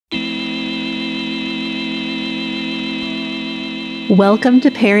Welcome to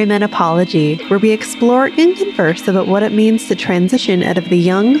Perimenopause, where we explore and converse about what it means to transition out of the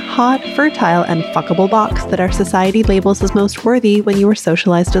young, hot, fertile, and fuckable box that our society labels as most worthy when you were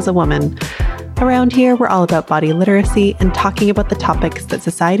socialized as a woman. Around here, we're all about body literacy and talking about the topics that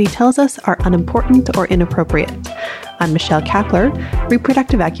society tells us are unimportant or inappropriate. I'm Michelle Kapler,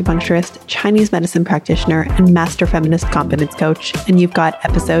 reproductive acupuncturist, Chinese medicine practitioner, and master feminist confidence coach, and you've got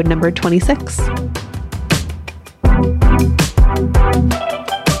episode number 26.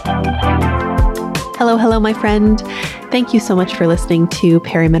 Hello, my friend. Thank you so much for listening to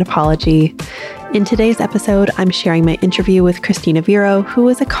Perimenopause. In today's episode, I'm sharing my interview with Kristina Virro, who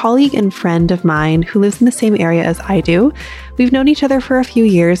is a colleague and friend of mine who lives in the same area as I do. We've known each other for a few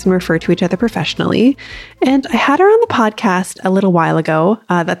years and refer to each other professionally. And I had her on the podcast a little while ago.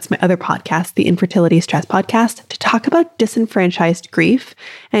 That's my other podcast, the Infertility Stress Podcast, to talk about disenfranchised grief.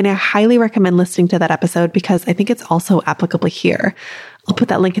 And I highly recommend listening to that episode because I think it's also applicable here. I'll put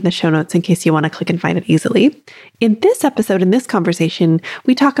that link in the show notes in case you want to click and find it easily. In this episode, in this conversation,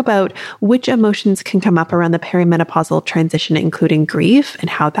 we talk about which emotions can come up around the perimenopausal transition, including grief and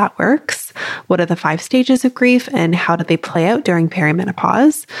how that works. What are the 5 stages of grief and how do they play out during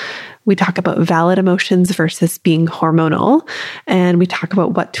perimenopause? We talk about valid emotions versus being hormonal. And we talk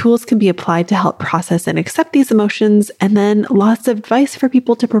about what tools can be applied to help process and accept these emotions. And then lots of advice for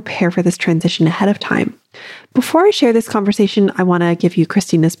people to prepare for this transition ahead of time. Before I share this conversation, I want to give you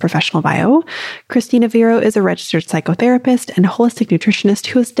Kristina's professional bio. Kristina Virro is a registered psychotherapist and holistic nutritionist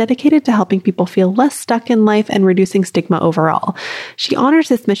who is dedicated to helping people feel less stuck in life and reducing stigma overall. She honors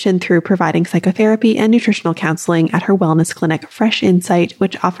this mission through providing psychotherapy and nutritional counseling at her wellness clinic, Fresh Insight,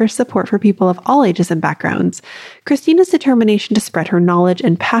 which offers support for people of all ages and backgrounds. Kristina's determination to spread her knowledge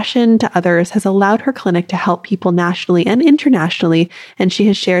and passion to others has allowed her clinic to help people nationally and internationally, and she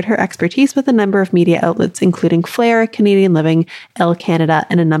has shared her expertise with a number of media outlets, including Flair, Canadian Living, Elle Canada,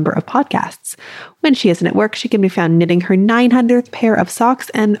 and a number of podcasts. When she isn't at work, she can be found knitting her 900th pair of socks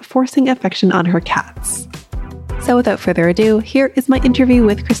and forcing affection on her cats. So without further ado, here is my interview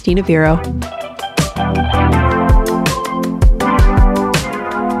with Kristina Virro.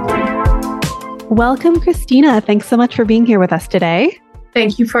 Welcome, Kristina. Thanks so much for being here with us today.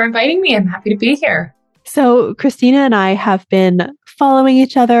 Thank you for inviting me. I'm happy to be here. So Kristina and I have been following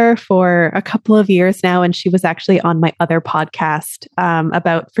each other for a couple of years now, and she was actually on my other podcast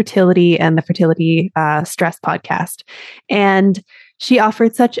about fertility and the Fertility Stress Podcast. And she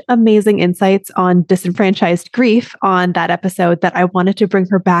offered such amazing insights on disenfranchised grief on that episode that I wanted to bring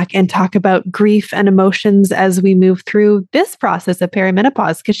her back and talk about grief and emotions as we move through this process of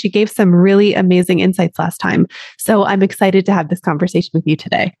perimenopause, because she gave some really amazing insights last time. So I'm excited to have this conversation with you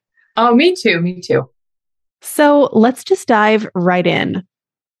today. Oh, me too. Me too. So let's just dive right in.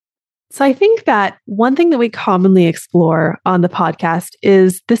 So I think that one thing that we commonly explore on the podcast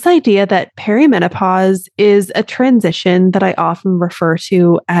is this idea that perimenopause is a transition that I often refer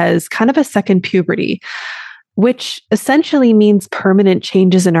to as kind of a second puberty, which essentially means permanent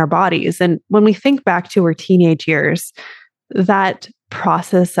changes in our bodies. And when we think back to our teenage years, that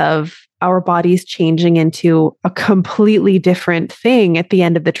process of our bodies changing into a completely different thing at the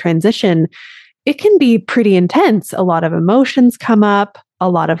end of the transition, it can be pretty intense. A lot of emotions come up,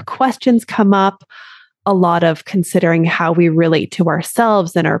 a lot of questions come up, a lot of considering how we relate to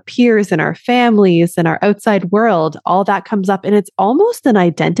ourselves and our peers and our families and our outside world. All that comes up, and it's almost an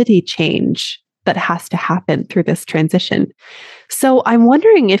identity change that has to happen through this transition. So I'm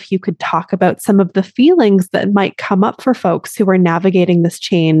wondering if you could talk about some of the feelings that might come up for folks who are navigating this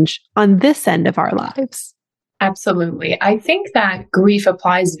change on this end of our lives. Absolutely. I think that grief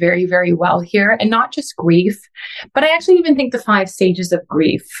applies very, very well here, and not just grief, but I actually even think the 5 stages of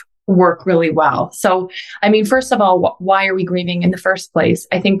grief work really well. So, I mean, first of all, why are we grieving in the first place?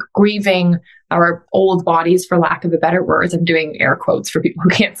 I think grieving our old bodies, for lack of a better word, I'm doing air quotes for people who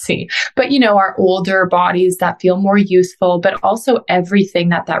can't see, but our older bodies that feel more useful, but also everything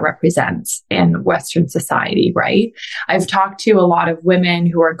that represents in Western society, right? I've talked to a lot of women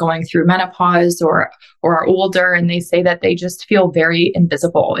who are going through menopause or are older, and they say that they just feel very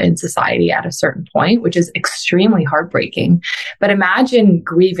invisible in society at a certain point, which is extremely heartbreaking. But imagine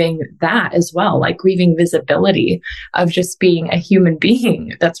grieving that as well, like grieving visibility of just being a human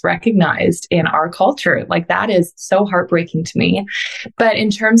being that's recognized in our culture. Like, that is so heartbreaking to me. But in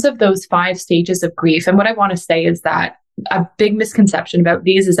terms of those 5 stages of grief, and what I want to say is that a big misconception about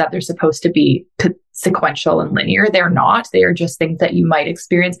these is that they're supposed to be sequential and linear. They're not. They are just things that you might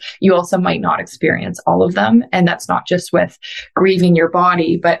experience. You also might not experience all of them. And that's not just with grieving your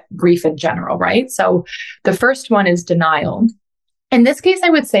body, but grief in general, right? So the first one is denial. In this case, I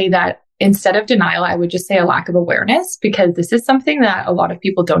would say that instead of denial, I would just say a lack of awareness, because this is something that a lot of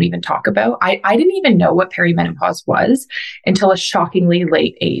people don't even talk about. I didn't even know what perimenopause was until a shockingly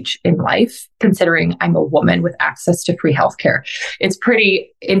late age in life, considering I'm a woman with access to free healthcare. It's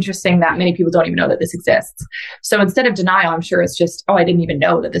pretty interesting that many people don't even know that this exists. So instead of denial, I'm sure it's just, oh, I didn't even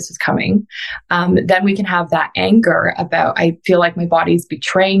know that this was coming. Then we can have that anger about, I feel like my body's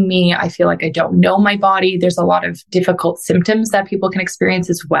betraying me. I feel like I don't know my body. There's a lot of difficult symptoms that people can experience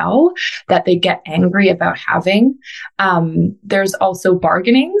as well that they get angry about having. There's also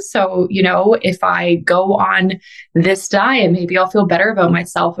bargaining. So, if I go on this diet, maybe I'll feel better about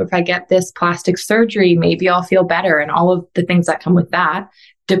myself. If I get this plastic surgery, maybe I'll feel better, and all of the things that come with that.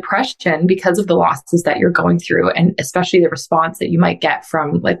 Depression, because of the losses that you're going through, and especially the response that you might get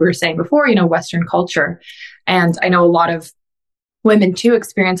from, like we were saying before, Western culture. And I know a lot of women too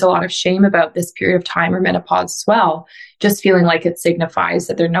experience a lot of shame about this period of time or menopause as well, just feeling like it signifies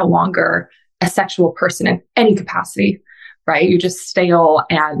that they're no longer a sexual person in any capacity, right? You're just stale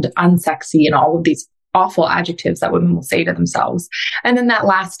and unsexy and all of these awful adjectives that women will say to themselves. And then that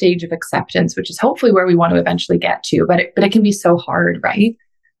last stage of acceptance, which is hopefully where we want to eventually get to, but it can be so hard, right?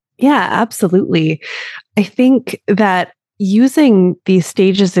 Yeah, absolutely. I think that using these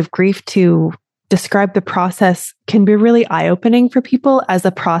stages of grief to describe the process can be really eye-opening for people as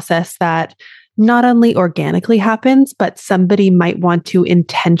a process that not only organically happens, but somebody might want to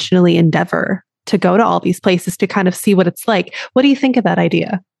intentionally endeavor to go to all these places to kind of see what it's like. What do you think of that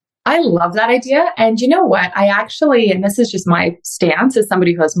idea? I love that idea. And you know what? I actually, and this is just my stance as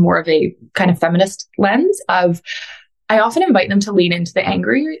somebody who has more of a kind of feminist lens of, I often invite them to lean into the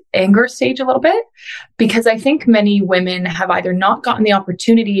anger stage a little bit, because I think many women have either not gotten the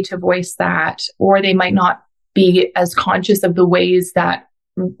opportunity to voice that, or they might not be as conscious of the ways that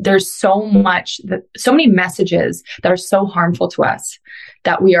there's so many messages that are so harmful to us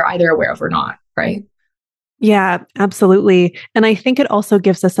that we are either aware of or not, right? Yeah, absolutely. And I think it also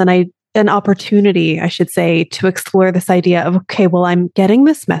gives us an opportunity, I should say, to explore this idea of, okay, well, I'm getting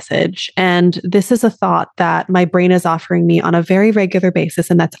this message, and this is a thought that my brain is offering me on a very regular basis,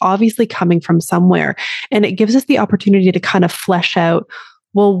 and that's obviously coming from somewhere. And it gives us the opportunity to kind of flesh out,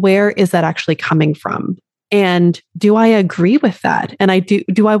 well, where is that actually coming from? And do I agree with that? And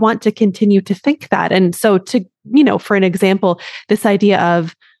do I want to continue to think that? And so for an example, this idea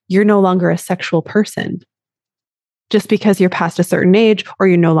of you're no longer a sexual person just because you're past a certain age, or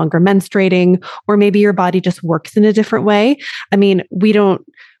you're no longer menstruating, or maybe your body just works in a different way. I mean,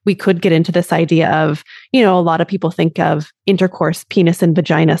 we could get into this idea of, a lot of people think of intercourse, penis and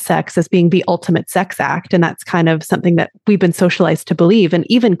vagina sex as being the ultimate sex act. And that's kind of something that we've been socialized to believe. And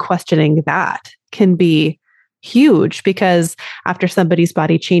even questioning that can be huge, because after somebody's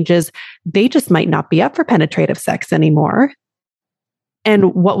body changes, they just might not be up for penetrative sex anymore.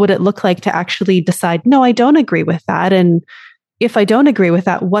 And what would it look like to actually decide, no, I don't agree with that? And if I don't agree with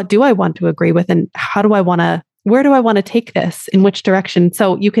that, what do I want to agree with? And where do I want to take this? In which direction?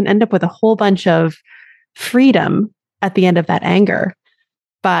 So you can end up with a whole bunch of freedom at the end of that anger.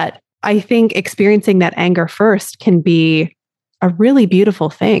 But I think experiencing that anger first can be a really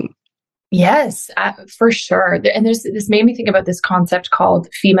beautiful thing. Yes, for sure. And this made me think about this concept called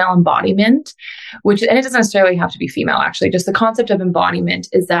female embodiment, and it doesn't necessarily have to be female, actually. Just the concept of embodiment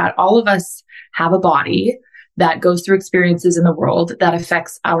is that all of us have a body that goes through experiences in the world that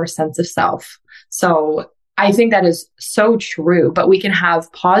affects our sense of self. So I think that is so true, but we can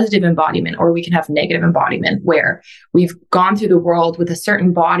have positive embodiment, or we can have negative embodiment, where we've gone through the world with a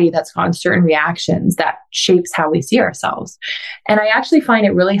certain body that's gotten certain reactions that shapes how we see ourselves. And I actually find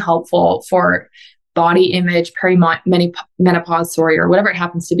it really helpful for body image, perimenopause, or whatever it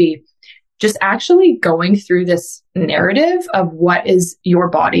happens to be, just actually going through this narrative of what is your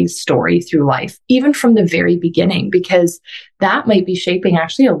body's story through life, even from the very beginning, because that might be shaping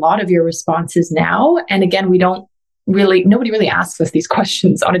actually a lot of your responses now. And again, nobody really asks us these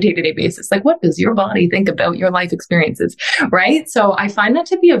questions on a day-to-day basis. Like, what does your body think about your life experiences, right? So I find that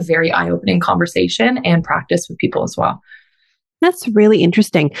to be a very eye-opening conversation and practice with people as well. That's really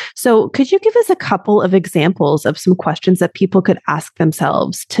interesting. So could you give us a couple of examples of some questions that people could ask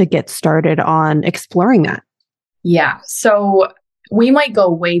themselves to get started on exploring that? Yeah. So we might go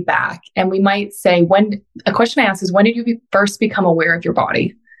way back, and we might say, a question I ask is, when did you first become aware of your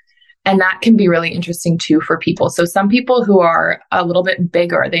body? And that can be really interesting too for people. So some people who are a little bit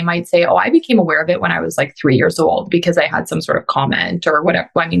bigger, they might say, oh, I became aware of it when I was like 3 years old because I had some sort of comment or whatever.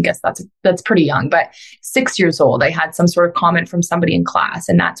 I mean, guess that's pretty young, but 6 years old, I had some sort of comment from somebody in class.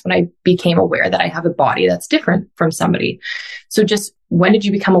 And that's when I became aware that I have a body that's different from somebody. So just, when did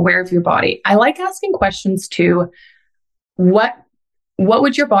you become aware of your body? I like asking questions too. What what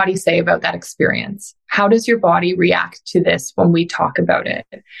would your body say about that experience? How does your body react to this when we talk about it?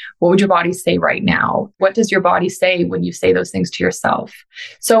 What would your body say right now? What does your body say when you say those things to yourself?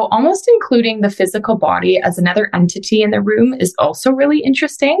 So almost including the physical body as another entity in the room is also really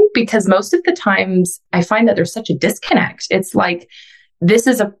interesting, because most of the times I find that there's such a disconnect. It's like, this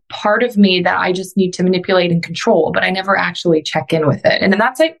is a part of me that I just need to manipulate and control, but I never actually check in with it. And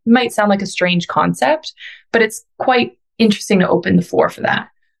that's like, might sound like a strange concept, but it's quite interesting to open the floor for that.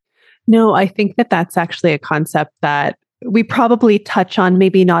 No, I think that that's actually a concept that we probably touch on,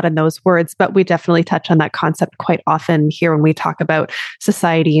 maybe not in those words, but we definitely touch on that concept quite often here when we talk about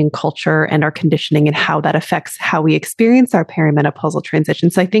society and culture and our conditioning and how that affects how we experience our perimenopausal transition.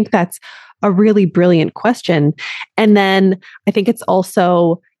 So I think that's a really brilliant question. And then I think it's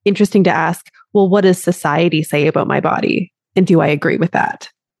also interesting to ask, well, what does society say about my body? And do I agree with that?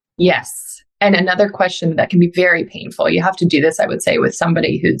 Yes. And another question that can be very painful. You have to do this, I would say, with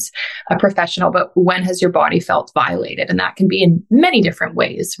somebody who's a professional, but when has your body felt violated? And that can be in many different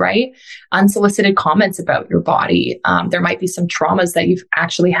ways, right? Unsolicited comments about your body. There might be some traumas that you've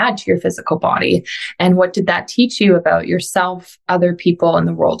actually had to your physical body. And what did that teach you about yourself, other people, and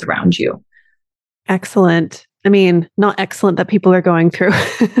the world around you? Excellent. I mean, not excellent that people are going through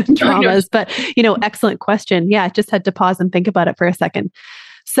traumas, but, excellent question. Yeah, I just had to pause and think about it for a second.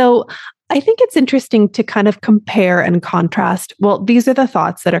 So I think it's interesting to kind of compare and contrast. Well, these are the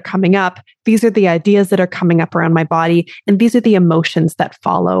thoughts that are coming up. These are the ideas that are coming up around my body. And these are the emotions that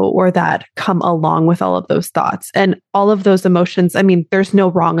follow or that come along with all of those thoughts. And all of those emotions, I mean, there's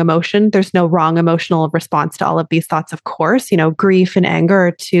no wrong emotion. There's no wrong emotional response to all of these thoughts, of course. Grief and anger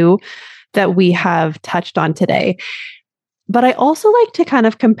are two that we have touched on today. But I also like to kind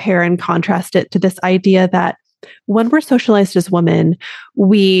of compare and contrast it to this idea that when we're socialized as women,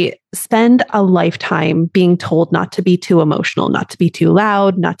 we spend a lifetime being told not to be too emotional, not to be too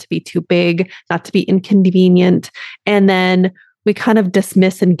loud, not to be too big, not to be inconvenient. And then we kind of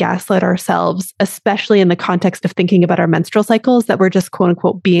dismiss and gaslight ourselves, especially in the context of thinking about our menstrual cycles, that we're just quote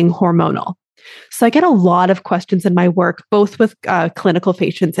unquote being hormonal. So I get a lot of questions in my work, both with clinical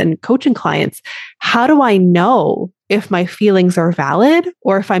patients and coaching clients. How do I know if my feelings are valid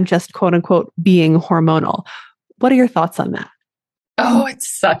or if I'm just quote unquote being hormonal? What are your thoughts on that? Oh, it's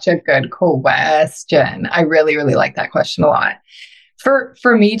such a good question. I really, really like that question a lot. For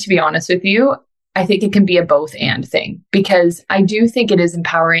me, to be honest with you, I think it can be a both and thing, because I do think it is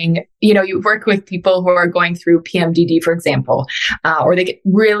empowering. You work with people who are going through PMDD, for example, or they get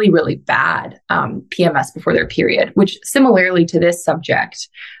really, really bad PMS before their period, which similarly to this subject,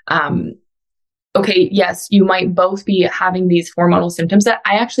 okay, yes, you might both be having these hormonal symptoms that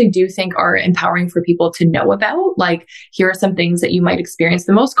I actually do think are empowering for people to know about. Like, here are some things that you might experience.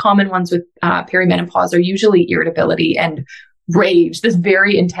 The most common ones with perimenopause are usually irritability and rage, this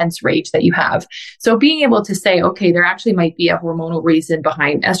very intense rage that you have. So being able to say, okay, there actually might be a hormonal reason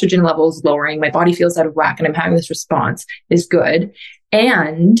behind estrogen levels lowering, my body feels out of whack and I'm having this response is good.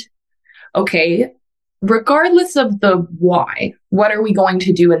 And okay, regardless of the why, what are we going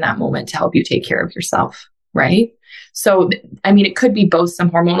to do in that moment to help you take care of yourself, right? So, I mean, it could be both some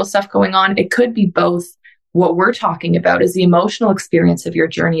hormonal stuff going on. It could be both what we're talking about is the emotional experience of your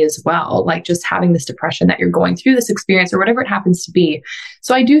journey as well, like just having this depression that you're going through, this experience or whatever it happens to be.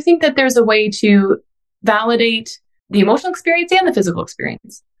 So I do think that there's a way to validate the emotional experience and the physical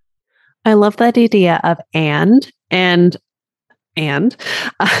experience. I love that idea of and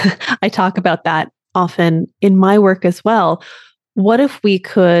I talk about that often in my work as well. What if we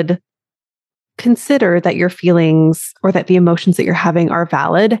could consider that your feelings or that the emotions that you're having are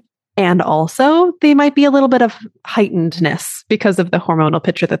valid, and also they might be a little bit of heightenedness because of the hormonal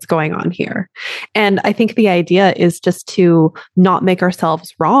picture that's going on here. And I think the idea is just to not make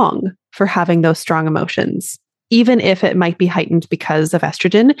ourselves wrong for having those strong emotions. Even if it might be heightened because of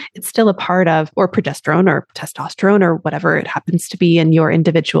estrogen, it's still a part of, or progesterone or testosterone or whatever it happens to be in your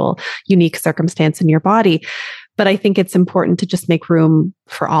individual unique circumstance in your body. But I think it's important to just make room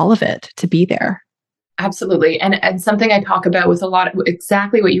for all of it to be there. Absolutely. And something I talk about with a lot of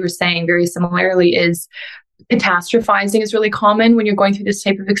exactly what you were saying very similarly is catastrophizing is really common when you're going through this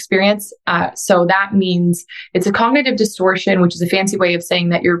type of experience. So that means it's a cognitive distortion, which is a fancy way of saying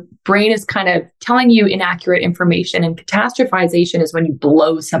that your brain is kind of telling you inaccurate information. And catastrophization is when you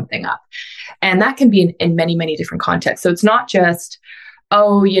blow something up. And that can be in many, many different contexts. So it's not just,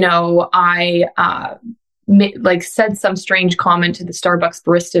 I said some strange comment to the Starbucks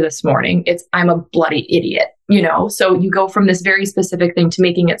barista this morning. I'm a bloody idiot. So you go from this very specific thing to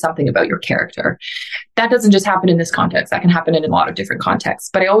making it something about your character. That doesn't just happen in this context. That can happen in a lot of different contexts.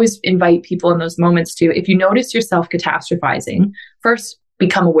 But I always invite people in those moments to, if you notice yourself catastrophizing, first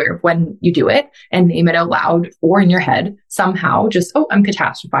become aware of when you do it and name it out loud or in your head somehow, just, oh, I'm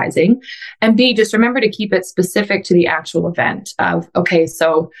catastrophizing. And B, just remember to keep it specific to the actual event of, okay,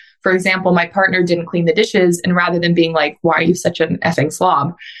 so for example, my partner didn't clean the dishes, and rather than being like, why are you such an effing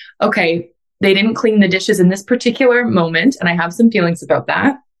slob? Okay, they didn't clean the dishes in this particular moment, and I have some feelings about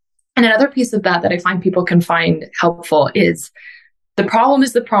that. And another piece of that I find people can find helpful is the problem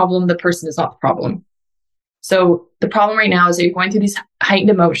is the problem, the person is not the problem. So the problem right now is that you're going through these heightened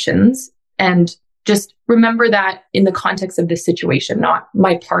emotions, and just remember that in the context of this situation, not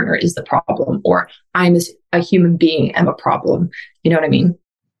my partner is the problem or I'm a human being am a problem. You know what I mean?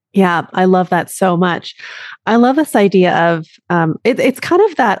 Yeah, I love that so much. I love this idea of it's kind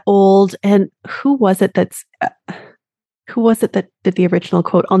of that old, and who was it that did the original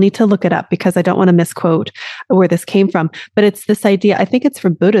quote? I'll need to look it up because I don't want to misquote where this came from. But it's this idea, I think it's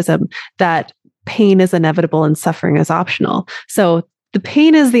from Buddhism, that pain is inevitable and suffering is optional. So the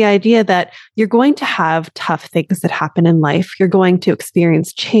pain is the idea that you're going to have tough things that happen in life. You're going to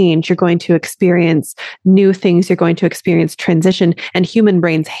experience change. You're going to experience new things. You're going to experience transition. And human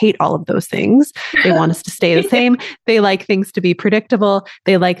brains hate all of those things. They want us to stay the same. They like things to be predictable.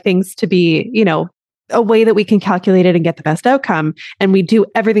 They like things to be, a way that we can calculate it and get the best outcome. And we do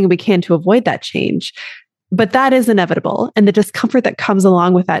everything we can to avoid that change. But that is inevitable. And the discomfort that comes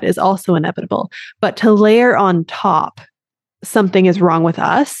along with that is also inevitable. But to layer on top something is wrong with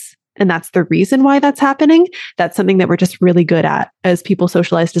us, and that's the reason why that's happening, that's something that we're just really good at as people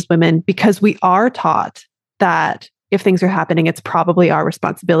socialized as women, because we are taught that if things are happening, it's probably our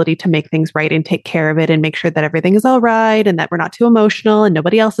responsibility to make things right and take care of it and make sure that everything is all right and that we're not too emotional and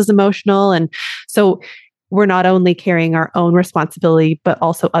nobody else is emotional. And so we're not only carrying our own responsibility, but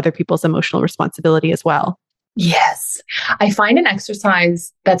also other people's emotional responsibility as well. Yes. I find an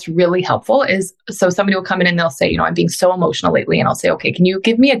exercise that's really helpful is, so somebody will come in and they'll say, I'm being so emotional lately. And I'll say, okay, can you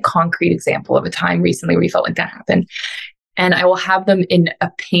give me a concrete example of a time recently where you felt like that happened? And I will have them in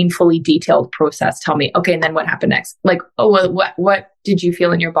a painfully detailed process tell me, okay, and then what happened next? Like, oh, well, what did you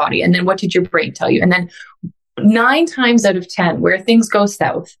feel in your body? And then what did your brain tell you? And then 9 times out of 10, where things go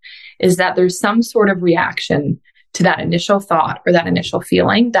south is that there's some sort of reaction to that initial thought or that initial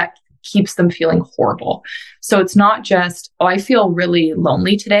feeling that keeps them feeling horrible. So it's not just, oh, I feel really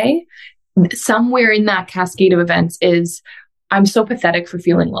lonely today. Somewhere in that cascade of events is, I'm so pathetic for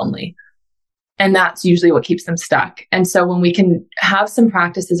feeling lonely. And that's usually what keeps them stuck. And so when we can have some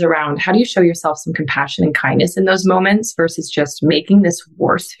practices around how do you show yourself some compassion and kindness in those moments versus just making this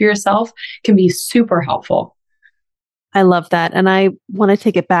worse for yourself can be super helpful. I love that. And I want to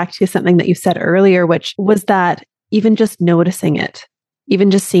take it back to something that you said earlier, which was that even just noticing it, even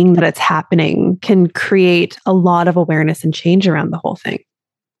just seeing that it's happening can create a lot of awareness and change around the whole thing.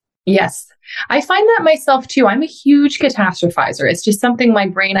 Yes. I find that myself too. I'm a huge catastrophizer. It's just something my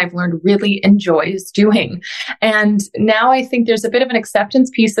brain, I've learned, really enjoys doing. And now I think there's a bit of an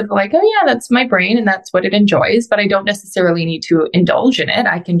acceptance piece of like, oh yeah, that's my brain and that's what it enjoys, but I don't necessarily need to indulge in it.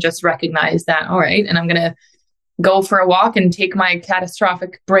 I can just recognize that, all right, and I'm going to go for a walk and take my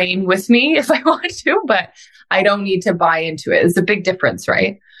catastrophic brain with me if I want to, but I don't need to buy into it. It's a big difference,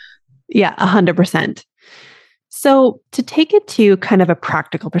 right? Yeah, 100%. So to take it to kind of a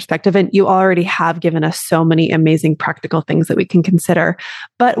practical perspective, and you already have given us so many amazing practical things that we can consider,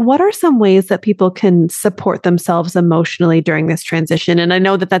 but what are some ways that people can support themselves emotionally during this transition? And I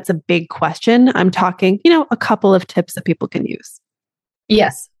know that that's a big question. I'm talking, a couple of tips that people can use.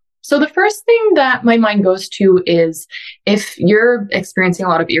 Yes. So the first thing that my mind goes to is if you're experiencing a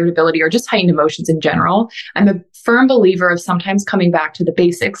lot of irritability or just heightened emotions in general, I'm a firm believer of sometimes coming back to the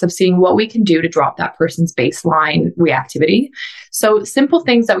basics of seeing what we can do to drop that person's baseline reactivity. So simple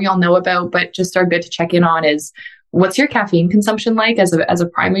things that we all know about, but just are good to check in on is, what's your caffeine consumption like as a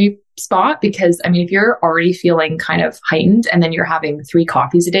primary spot? Because if you're already feeling kind of heightened and then you're having 3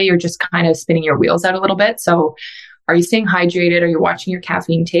 coffees a day, you're just kind of spinning your wheels out a little bit. So are you staying hydrated? Are you watching your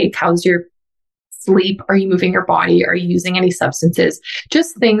caffeine take? How's your sleep? Are you moving your body? Are you using any substances?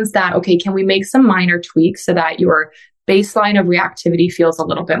 Just things that, okay, can we make some minor tweaks so that your baseline of reactivity feels a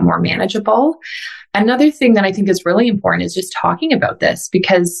little bit more manageable. Another thing that I think is really important is just talking about this,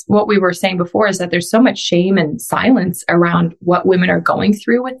 because what we were saying before is that there's so much shame and silence around what women are going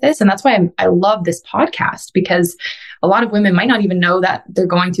through with this. And that's why I love this podcast, because a lot of women might not even know that they're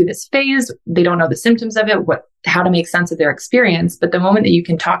going through this phase. They don't know the symptoms of it, how to make sense of their experience. But the moment that you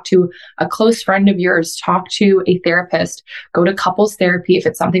can talk to a close friend of yours, talk to a therapist, go to couples therapy if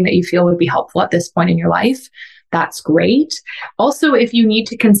it's something that you feel would be helpful at this point in your life, that's great. Also, if you need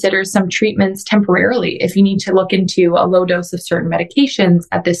to consider some treatments temporarily, if you need to look into a low dose of certain medications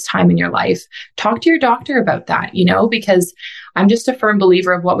at this time in your life, talk to your doctor about that, because I'm just a firm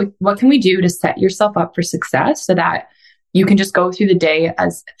believer of what can we do to set yourself up for success so that you can just go through the day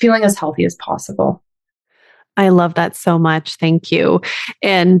as feeling as healthy as possible. I love that so much. Thank you.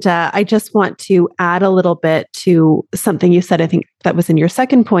 And I just want to add a little bit to something you said, I think that was in your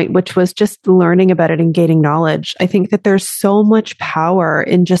second point, which was just learning about it and gaining knowledge. I think that there's so much power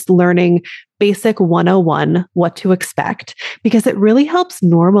in just learning basic 101, what to expect, because it really helps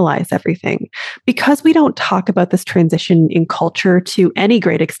normalize everything. Because we don't talk about this transition in culture to any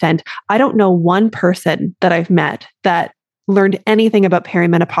great extent, I don't know one person that I've met that learned anything about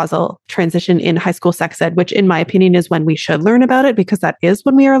perimenopausal transition in high school sex ed, which in my opinion is when we should learn about it, because that is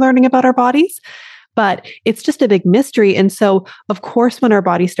when we are learning about our bodies. But it's just a big mystery. And so, of course, when our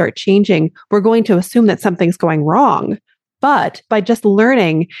bodies start changing, we're going to assume that something's going wrong. But by just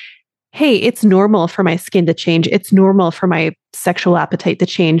learning, hey, it's normal for my skin to change. It's normal for my sexual appetite to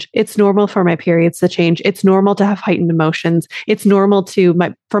change. It's normal for my periods to change. It's normal to have heightened emotions. It's normal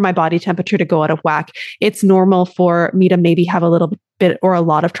for my body temperature to go out of whack. It's normal for me to maybe have a little bit or a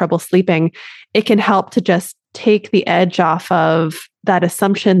lot of trouble sleeping. It can help to just take the edge off of that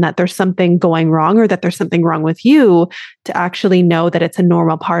assumption that there's something going wrong or that there's something wrong with you, to actually know that it's a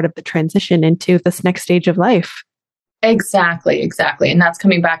normal part of the transition into this next stage of life. Exactly. And that's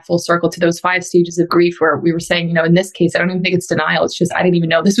coming back full circle to those 5 stages of grief where we were saying, in this case, I don't even think it's denial. It's just, I didn't even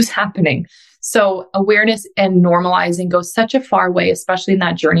know this was happening. So awareness and normalizing goes such a far way, especially in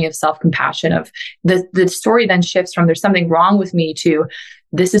that journey of self-compassion of the story then shifts from there's something wrong with me to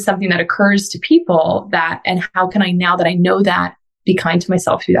this is something that occurs to people and how can I, now that I know that, be kind to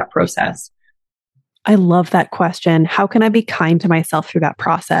myself through that process? I love that question. How can I be kind to myself through that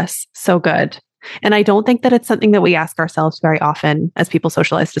process? So good. And I don't think that it's something that we ask ourselves very often as people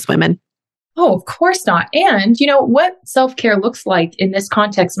socialized as women. Oh, of course not. And what self-care looks like in this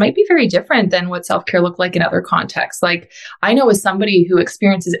context might be very different than what self-care looked like in other contexts. Like I know as somebody who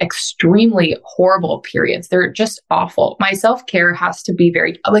experiences extremely horrible periods, they're just awful. My self-care has to be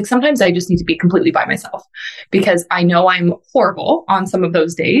sometimes I just need to be completely by myself because I know I'm horrible on some of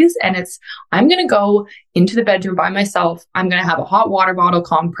those days. And I'm going to go into the bedroom by myself. I'm going to have a hot water bottle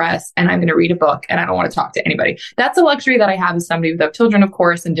compress and I'm going to read a book and I don't want to talk to anybody. That's a luxury that I have as somebody without children, of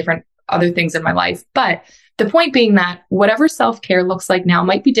course, and different other things in my life. But the point being that whatever self-care looks like now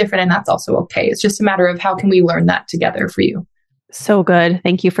might be different, and that's also okay. It's just a matter of how can we learn that together for you. So good.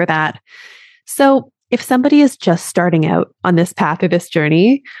 Thank you for that. So if somebody is just starting out on this path or this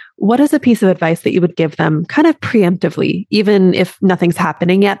journey, what is a piece of advice that you would give them kind of preemptively, even if nothing's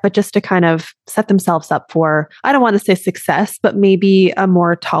happening yet, but just to kind of set themselves up for, I don't want to say success, but maybe a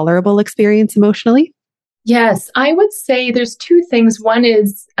more tolerable experience emotionally? Yes, I would say there's 2 things. One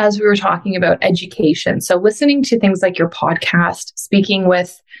is, as we were talking about, education. So listening to things like your podcast, speaking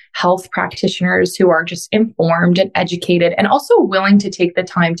with health practitioners who are just informed and educated and also willing to take the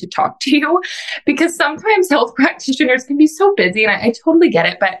time to talk to you, because sometimes health practitioners can be so busy, and I totally get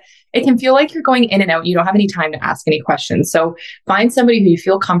it, but it can feel like you're going in and out. You don't have any time to ask any questions. So find somebody who you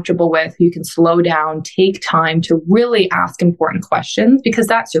feel comfortable with, who you can slow down, take time to really ask important questions, because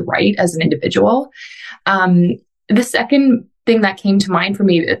that's your right as an individual. The second thing that came to mind for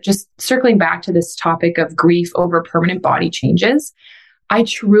me, just circling back to this topic of grief over permanent body changes, I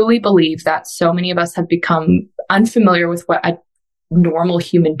truly believe that so many of us have become unfamiliar with what a normal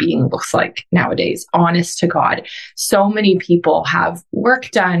human being looks like nowadays, honest to God. So many people have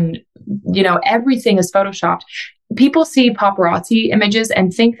work done, everything is photoshopped. People see paparazzi images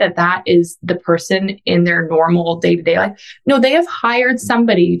and think that that is the person in their normal day-to-day life. No, they have hired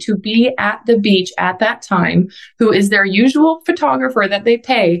somebody to be at the beach at that time, who is their usual photographer that they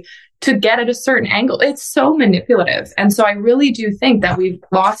pay to get at a certain angle. It's so manipulative. And so I really do think that we've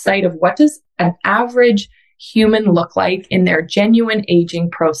lost sight of what does an average human look like in their genuine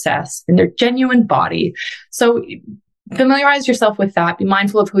aging process, in their genuine body. So familiarize yourself with that. Be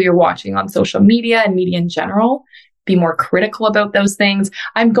mindful of who you're watching on social media and media in general. Be more critical about those things.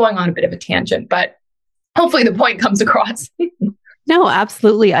 I'm going on a bit of a tangent, but hopefully the point comes across. No,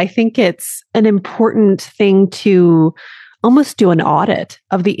 absolutely. I think it's an important thing to almost do an audit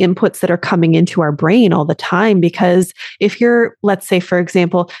of the inputs that are coming into our brain all the time. Because if you're, let's say, for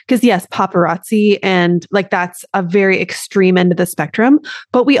example, because yes, paparazzi and like that's a very extreme end of the spectrum,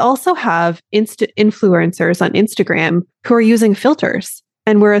 but we also have influencers on Instagram who are using filters,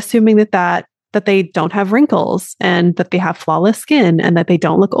 and we're assuming that they don't have wrinkles and that they have flawless skin and that they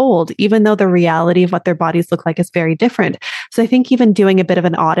don't look old, even though the reality of what their bodies look like is very different. So I think even doing a bit of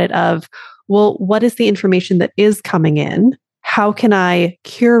an audit of, well, what is the information that is coming in? How can I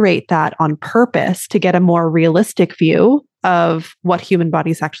curate that on purpose to get a more realistic view of what human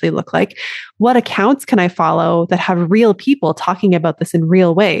bodies actually look like? What accounts can I follow that have real people talking about this in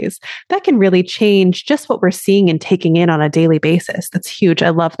real ways? That can really change just what we're seeing and taking in on a daily basis. That's huge. I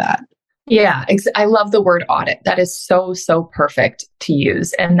love that. Yeah, I love the word audit. That is so, so perfect to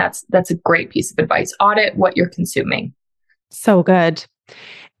use. And that's a great piece of advice. Audit what you're consuming. So good.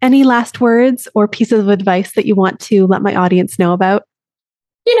 Any last words or pieces of advice that you want to let my audience know about?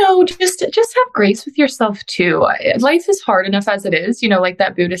 Just have grace with yourself too. Life is hard enough as it is, like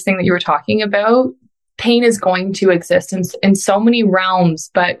that Buddhist thing that you were talking about. Pain is going to exist in so many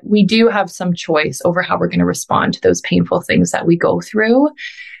realms, but we do have some choice over how we're going to respond to those painful things that we go through.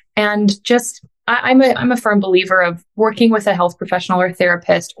 And I'm a firm believer of working with a health professional or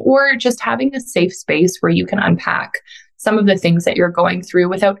therapist, or just having a safe space where you can unpack some of the things that you're going through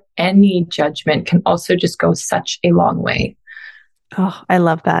without any judgment can also just go such a long way. Oh, I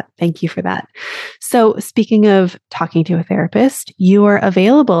love that. Thank you for that. So speaking of talking to a therapist, you are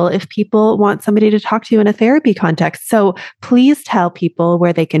available if people want somebody to talk to in a therapy context. So please tell people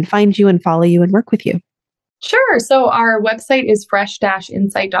where they can find you and follow you and work with you. Sure. So our website is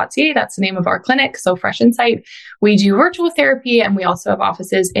fresh-insight.ca. That's the name of our clinic. So Fresh Insight. We do virtual therapy, and we also have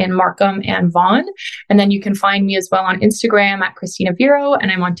offices in Markham and Vaughan. And then you can find me as well on Instagram at Kristina Virro,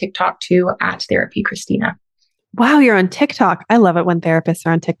 and I'm on TikTok too at Therapy Kristina. Wow, you're on TikTok. I love it when therapists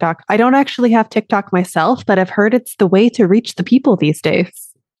are on TikTok. I don't actually have TikTok myself, but I've heard it's the way to reach the people these days.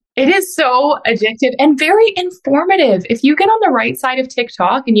 It is so addictive and very informative. If you get on the right side of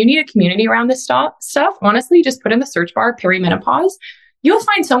TikTok and you need a community around this stuff, honestly, just put in the search bar, perimenopause. You'll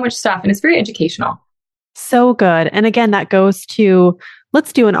find so much stuff, and it's very educational. So good. And again, that goes to,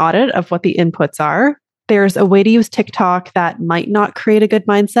 let's do an audit of what the inputs are. There's a way to use TikTok that might not create a good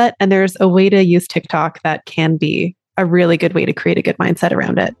mindset, and there's a way to use TikTok that can be a really good way to create a good mindset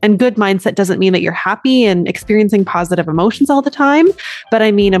around it. And good mindset doesn't mean that you're happy and experiencing positive emotions all the time, but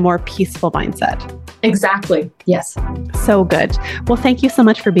I mean a more peaceful mindset. Exactly. Yes. So good. Well, thank you so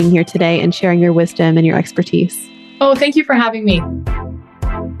much for being here today and sharing your wisdom and your expertise. Oh, thank you for having me.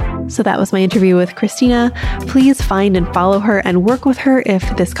 So that was my interview with Kristina. Please find and follow her and work with her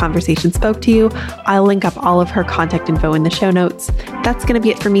if this conversation spoke to you. I'll link up all of her contact info in the show notes. That's going to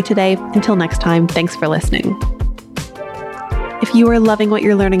be it for me today. Until next time, thanks for listening. If you are loving what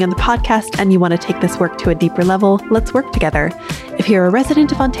you're learning on the podcast and you want to take this work to a deeper level, let's work together. If you're a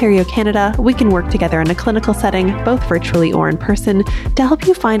resident of Ontario, Canada, we can work together in a clinical setting, both virtually or in person, to help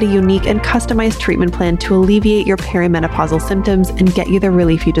you find a unique and customized treatment plan to alleviate your perimenopausal symptoms and get you the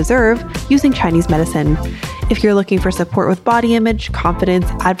relief you deserve using Chinese medicine. If you're looking for support with body image, confidence,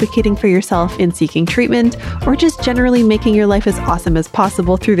 advocating for yourself in seeking treatment, or just generally making your life as awesome as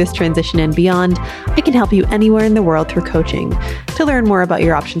possible through this transition and beyond, I can help you anywhere in the world through coaching. To learn more about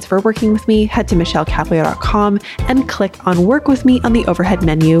your options for working with me, head to michellecaplia.com and click on Work With Me on the overhead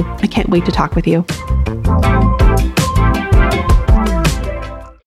menu. I can't wait to talk with you.